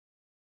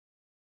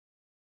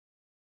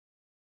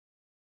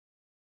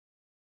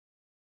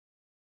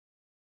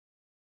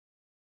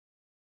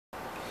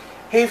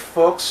Hey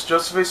folks,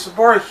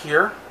 Sobora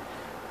here,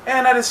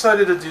 and I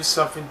decided to do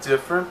something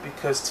different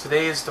because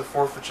today is the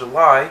 4th of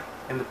July,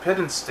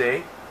 Independence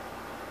Day.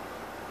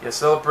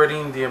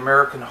 Celebrating the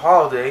American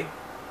holiday.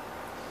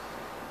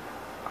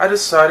 I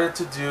decided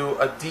to do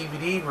a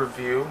DVD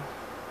review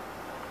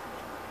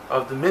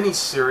of the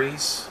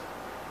miniseries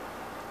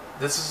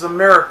This Is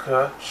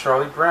America,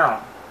 Charlie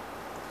Brown.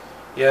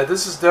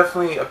 This is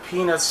definitely a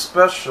Peanuts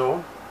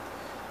special,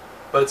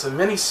 but it's a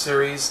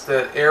miniseries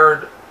that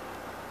aired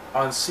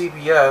on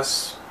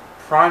CBS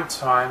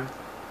primetime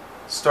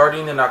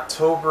starting in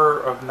October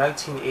of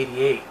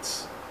 1988,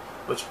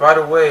 which, by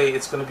the way,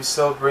 it's going to be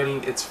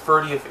celebrating its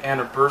 30th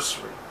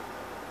anniversary.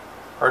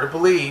 Hard to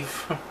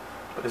believe,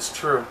 but it's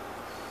true.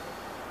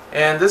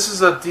 And this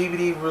is a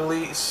DVD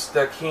release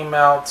that came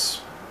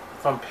out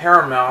from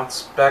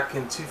Paramount back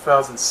in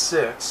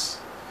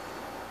 2006.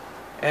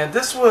 And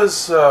this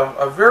was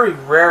a very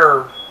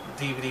rare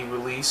DVD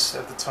release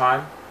at the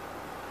time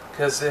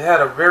because it had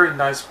a very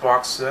nice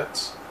box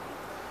set.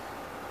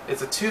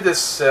 It's a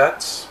 2-disc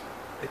set.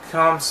 It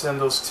comes in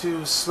those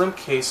 2 slim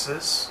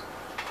cases,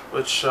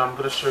 which I'm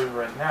going to show you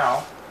right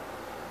now.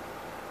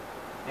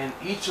 And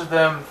each of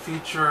them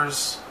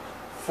features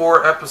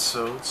 4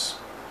 episodes.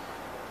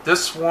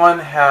 This one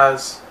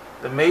has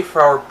the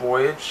Mayflower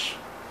Voyage,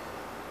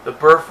 the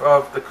birth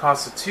of the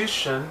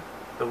Constitution,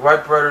 the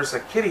Wright brothers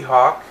at Kitty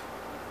Hawk,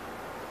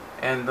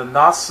 and the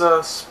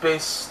NASA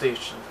space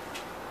station.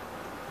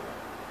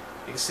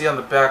 You can see on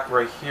the back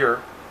right here.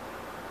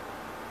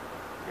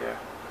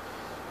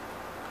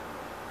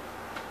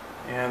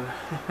 And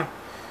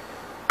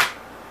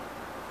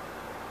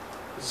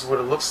this is what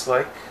it looks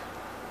like.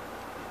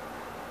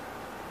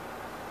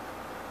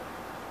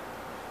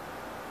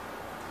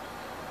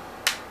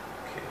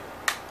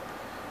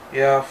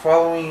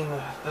 Following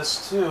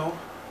this too,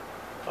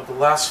 of the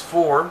last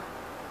 4,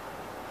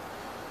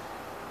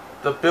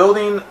 the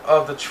building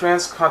of the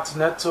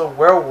Transcontinental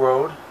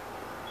Railroad,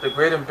 the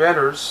Great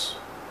Inventors,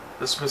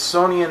 the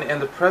Smithsonian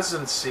and the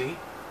Presidency,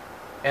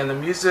 and the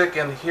Music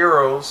and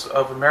Heroes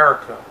of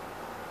America.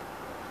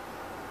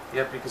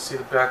 You can see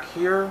the back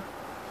here.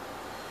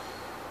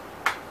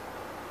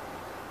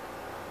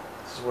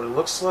 This is what it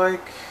looks like.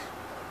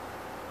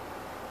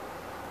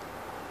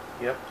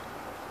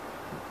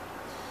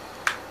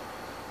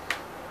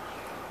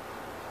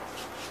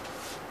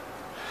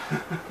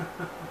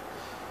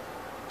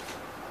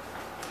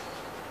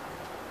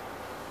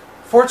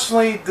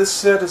 Fortunately, this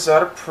set is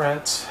out of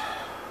print,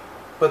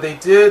 but they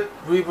did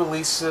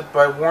re-release it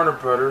by Warner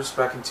Brothers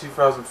back in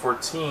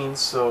 2014,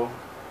 so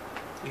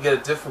you get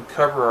a different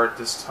cover art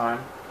this time,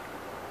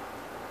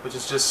 which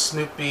is just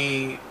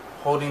Snoopy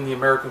holding the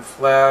American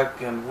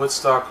flag and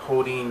Woodstock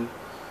holding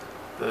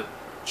the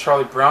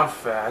Charlie Brown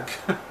flag.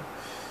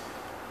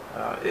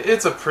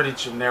 It's a pretty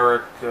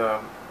generic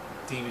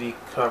DVD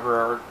cover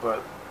art,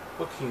 but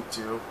what can you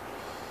do?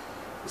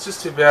 It's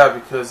just too bad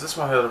because this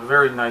one had a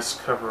very nice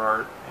cover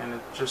art, and it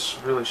just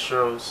really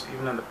shows,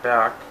 even in the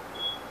back.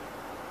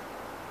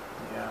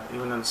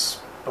 Even in the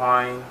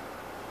spine.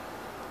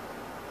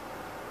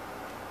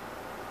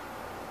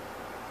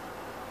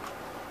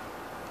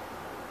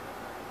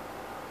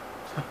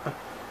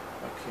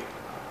 Okay.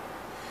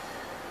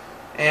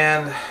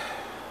 And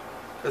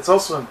it's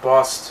also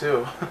embossed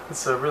too,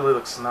 so it really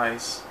looks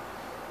nice.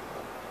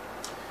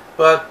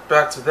 But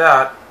back to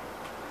that.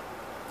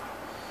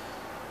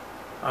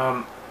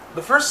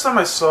 The first time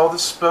I saw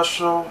this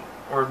special,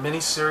 or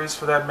miniseries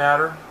for that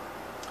matter,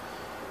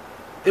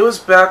 it was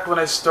back when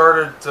I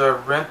started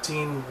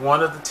renting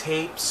one of the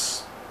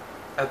tapes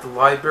at the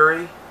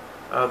library.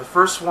 The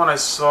first one I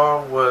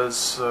saw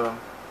was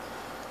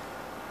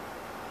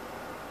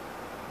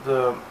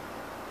the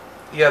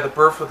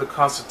birth of the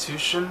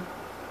Constitution,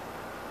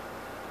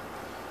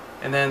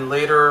 and then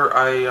later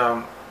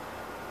I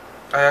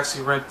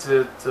actually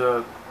rented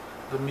the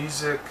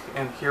Music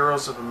and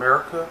Heroes of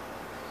America.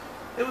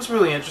 It was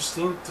really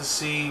interesting to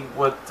see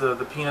what the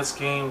Peanuts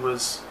game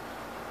was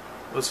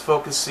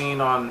focusing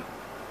on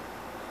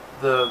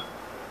the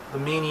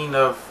meaning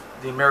of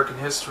the American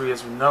history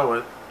as we know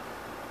it,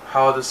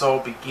 how this all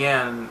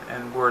began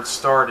and where it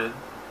started.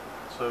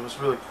 So it was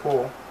really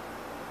cool.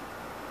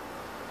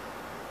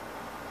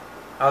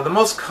 The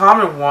most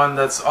common one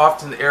that's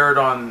often aired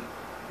on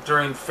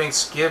during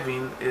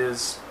Thanksgiving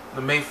is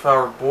the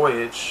Mayflower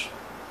Voyage,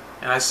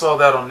 and I saw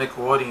that on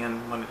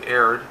Nickelodeon when it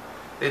aired.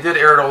 They did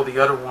air all the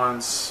other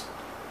ones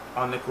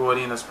on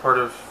Nickelodeon as part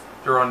of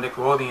their own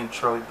Nickelodeon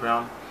Charlie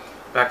Brown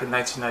back in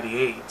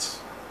 1998.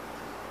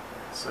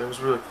 So it was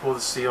really cool to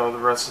see all the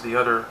rest of the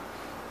other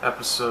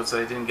episodes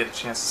that I didn't get a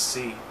chance to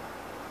see.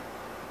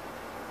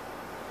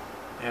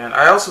 And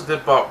I also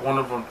did bought one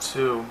of them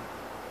too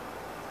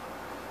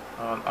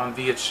on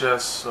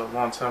VHS a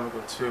long time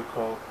ago too,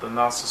 called the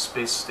NASA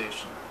Space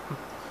Station.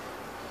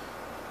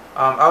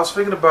 I was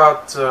thinking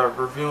about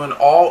reviewing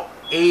all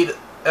 8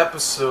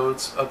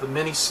 episodes of the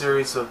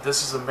miniseries of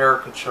This Is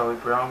America, Charlie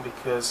Brown,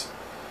 because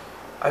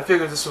I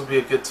figured this would be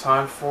a good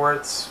time for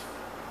it,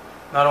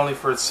 not only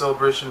for its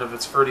celebration of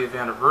its 30th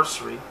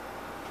anniversary,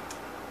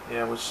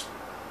 which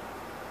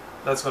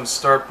that's going to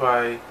start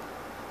by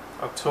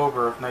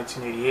October of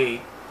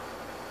 1988.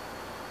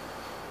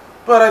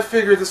 But I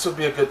figured this would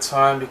be a good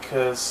time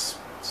because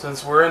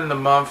since we're in the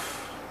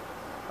month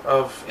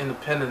of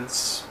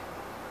independence,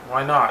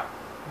 why not?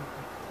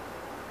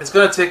 It's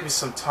going to take me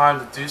some time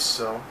to do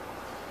so.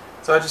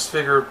 So I just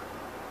figured,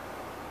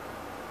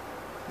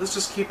 let's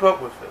just keep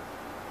up with it.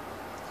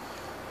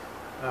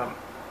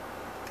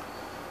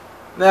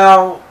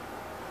 Now,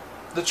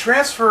 the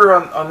transfer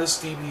on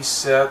this DVD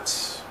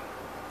set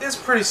is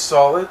pretty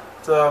solid.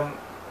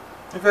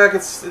 In fact,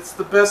 it's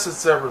the best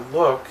it's ever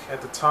looked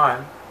at the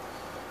time.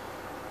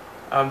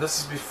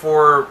 This is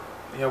before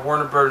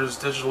Warner Brothers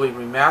digitally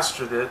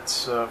remastered it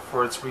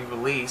for its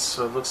re-release,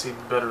 so it looks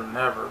even better than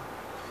ever.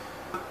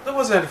 There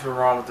wasn't anything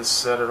wrong with this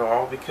set at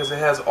all because it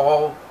has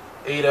all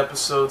 8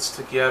 episodes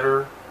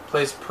together,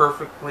 plays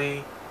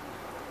perfectly,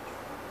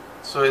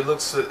 so it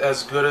looks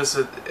as good as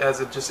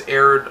it just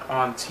aired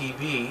on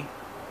TV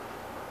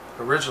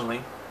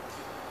originally.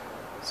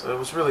 So it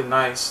was really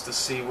nice to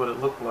see what it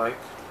looked like.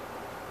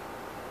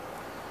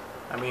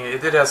 I mean,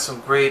 it did have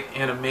some great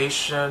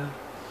animation.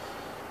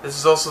 This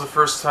is also the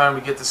first time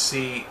we get to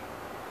see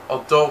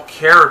adult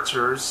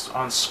characters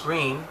on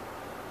screen,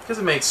 because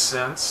it makes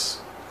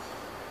sense.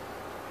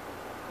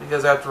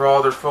 Because after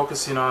all, they're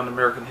focusing on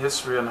American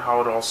history and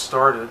how it all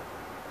started.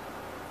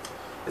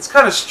 It's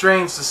kind of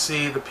strange to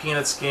see the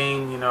Peanuts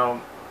gang,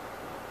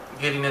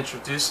 getting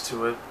introduced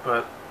to it,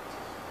 but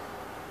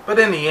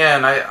in the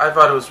end, I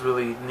thought it was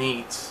really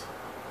neat.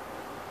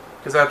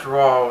 Because after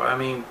all, I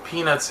mean,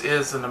 Peanuts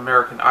is an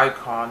American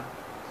icon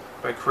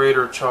by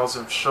creator Charles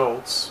M.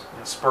 Schulz,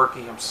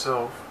 Sparky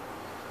himself.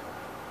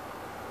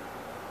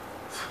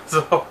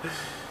 So,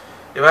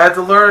 if I had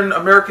to learn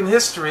American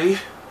history,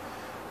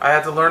 I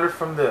had to learn it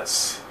from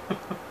this.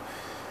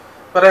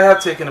 But I have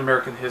taken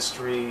American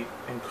history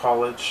in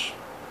college,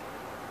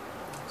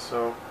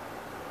 so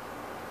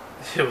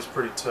it was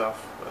pretty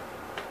tough.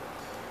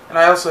 And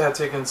I also had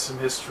taken some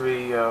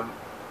history at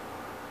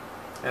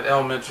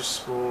elementary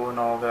school and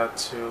all that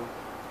too.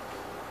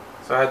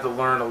 So I had to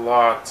learn a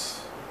lot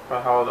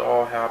about how it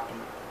all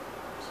happened.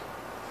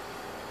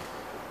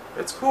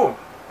 It's cool.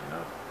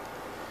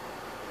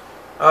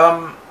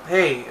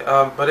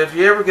 But if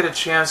you ever get a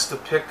chance to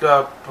pick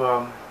up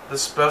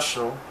this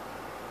special,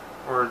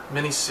 or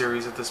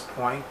mini-series at this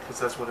point, because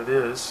that's what it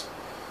is,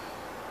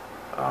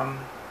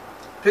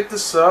 pick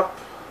this up.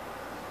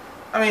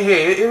 I mean,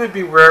 hey, it would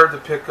be rare to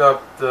pick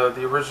up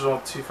the original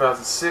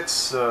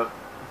 2006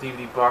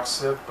 DVD box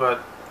set,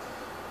 but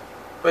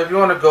if you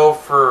want to go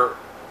for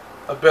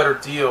a better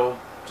deal,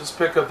 just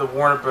pick up the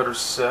Warner Brothers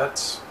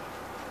set.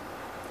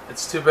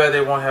 It's too bad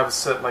they won't have a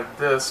set like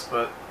this,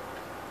 but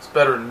it's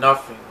better than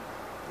nothing.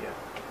 Yeah.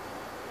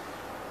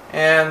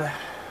 And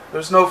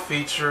there's no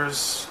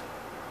features.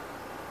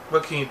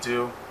 What can you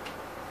do?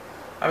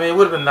 I mean, it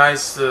would have been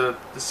nice to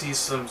see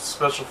some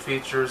special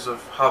features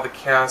of how the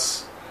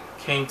cast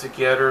came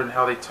together and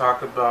how they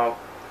talk about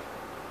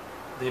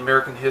the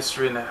American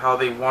history and how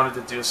they wanted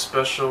to do a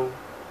special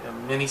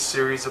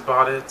mini-series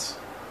about it.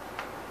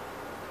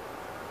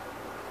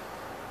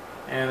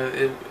 And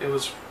it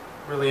was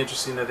really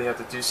interesting that they had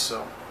to do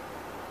so.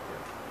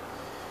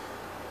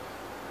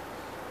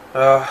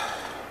 The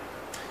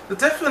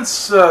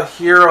difference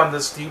here on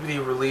this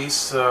DVD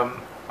release,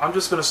 I'm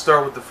just going to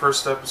start with the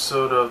first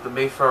episode of the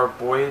Mayflower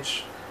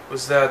Voyage,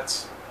 was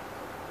that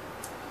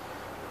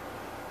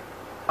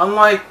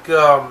unlike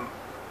the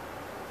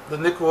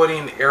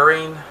Nickelodeon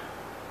airing,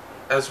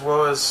 as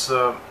well as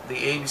the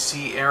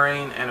ABC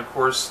airing, and of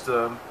course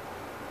the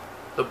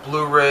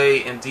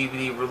Blu-ray and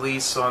DVD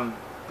release on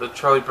the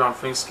Charlie Brown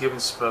Thanksgiving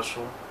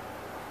special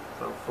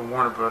from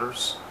Warner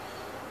Brothers,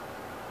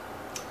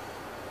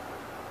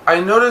 I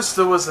noticed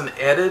there was an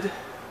edit,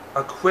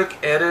 a quick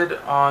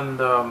edit on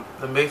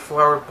the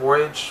Mayflower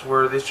Voyage,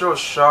 where they show a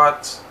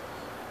shot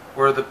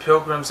where the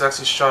Pilgrims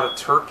actually shot a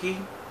turkey.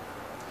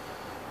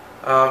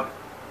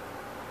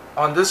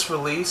 On this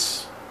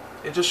release,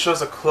 it just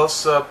shows a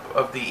close-up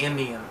of the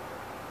Indian.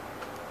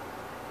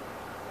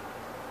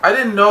 I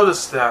didn't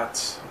notice that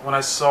when I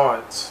saw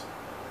it,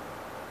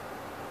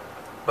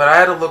 but I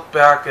had to look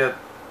back at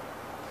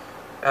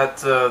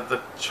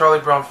the Charlie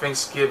Brown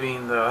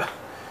Thanksgiving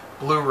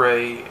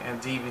Blu-ray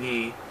and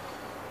DVD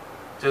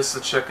just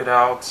to check it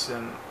out.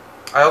 And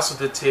I also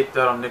did tape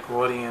that on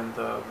Nickelodeon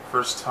the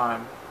first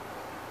time,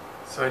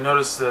 so I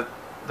noticed that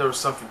there was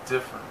something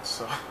different.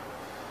 So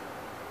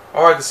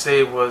all I could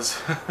say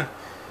was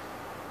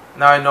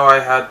now I know I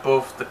had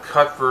both the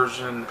cut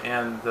version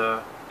and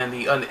the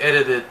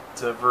unedited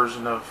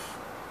version of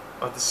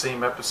the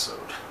same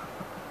episode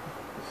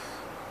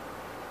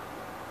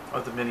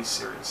of the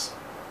miniseries.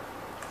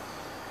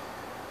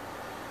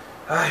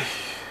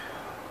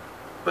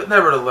 But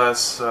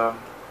nevertheless,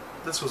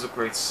 this was a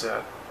great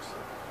set.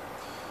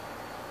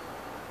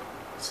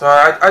 So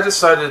I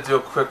decided to do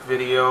a quick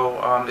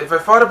video. If I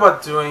thought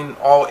about doing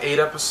all 8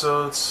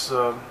 episodes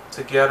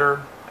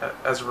together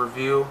as a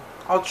review,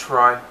 I'll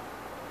try.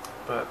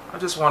 But I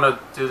just want to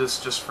do this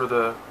just for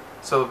the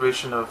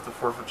celebration of the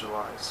 4th of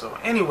July. So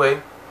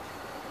anyway,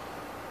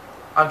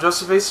 I'm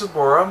Joseph A.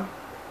 Sobora.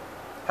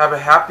 Have a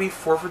happy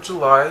 4th of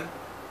July,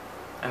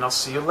 and I'll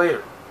see you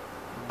later.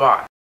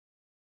 Bye.